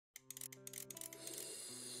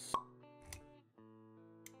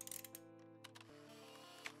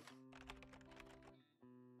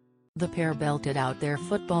The pair belted out their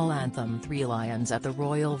football anthem Three Lions at the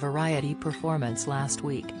Royal Variety performance last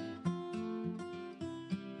week.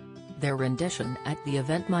 Their rendition at the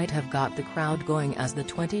event might have got the crowd going as the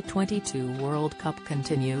 2022 World Cup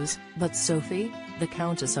continues, but Sophie, the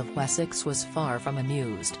Countess of Wessex, was far from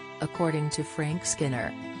amused, according to Frank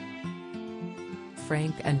Skinner.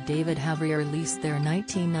 Frank and David have released their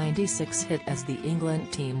 1996 hit as the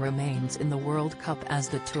England team remains in the World Cup as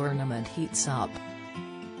the tournament heats up.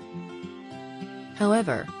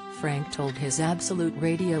 However, Frank told his Absolute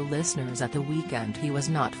Radio listeners at the weekend he was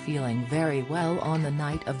not feeling very well on the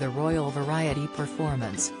night of the Royal Variety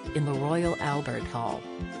performance, in the Royal Albert Hall.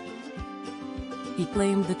 He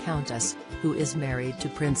claimed the Countess, who is married to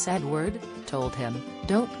Prince Edward, told him,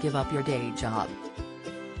 "Don't give up your day job."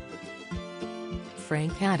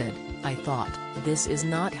 Frank added, "I thought, this is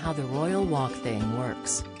not how the royal walk thing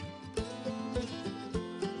works."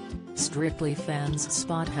 Strictly fans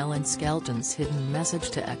spot Helen Skelton's hidden message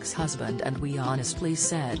to ex-husband, and we honestly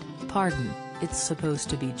said, "Pardon, it's supposed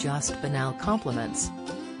to be just banal compliments."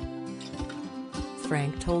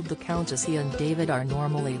 Frank told the Countess he and David are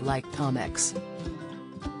normally like comics.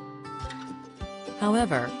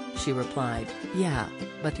 However, she replied, "Yeah,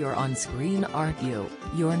 but you're on screen, aren't you?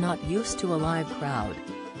 You're not used to a live crowd."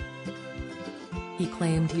 He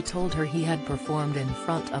claimed he told her he had performed in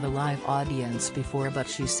front of a live audience before, but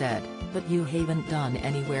she said, "But you haven't done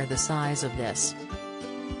anywhere the size of this."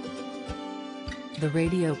 The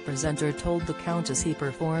radio presenter told the Countess he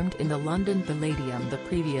performed in the London Palladium the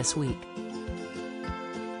previous week.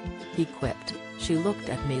 He quipped, "She looked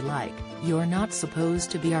at me like, 'You're not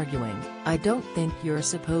supposed to be arguing. I don't think you're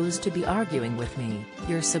supposed to be arguing with me,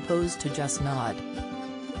 you're supposed to just nod.'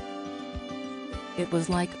 It was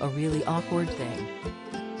like a really awkward thing."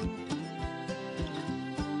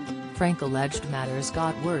 Frank alleged matters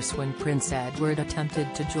got worse when Prince Edward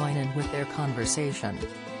attempted to join in with their conversation.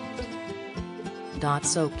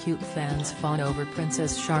 "So cute" fans fawn over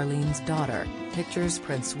Princess Charlene's daughter. Pictures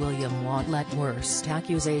Prince William won't let worst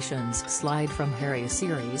accusations slide from Harry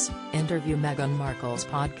series, interview Meghan Markle's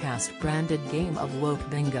podcast branded game of woke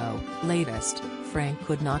bingo. Latest, Frank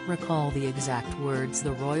could not recall the exact words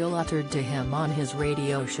the royal uttered to him on his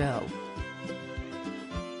radio show.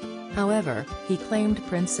 However, he claimed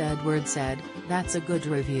Prince Edward said, "That's a good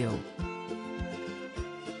review."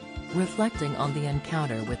 Reflecting on the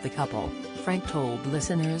encounter with the couple, Frank told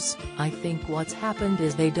listeners, "I think what's happened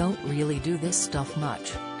is they don't really do this stuff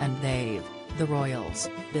much, and they've, the royals,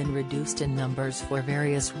 been reduced in numbers for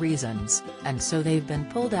various reasons, and so they've been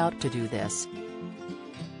pulled out to do this.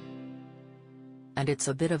 And it's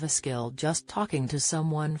a bit of a skill just talking to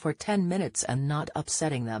someone for 10 minutes and not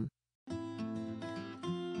upsetting them."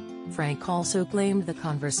 Frank also claimed the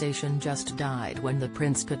conversation just died when the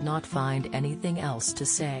prince could not find anything else to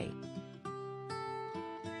say.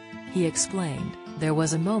 He explained, "There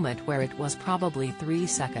was a moment where it was probably 3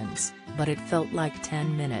 seconds, but it felt like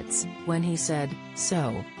 10 minutes, when he said,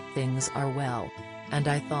 'So, things are well.' And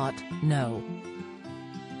I thought, no.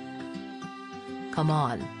 Come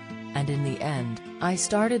on.' And in the end, I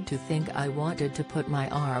started to think I wanted to put my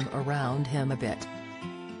arm around him a bit.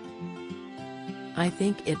 I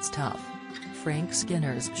think it's tough." Frank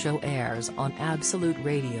Skinner's show airs on Absolute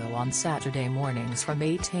Radio on Saturday mornings from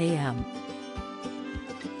 8 a.m.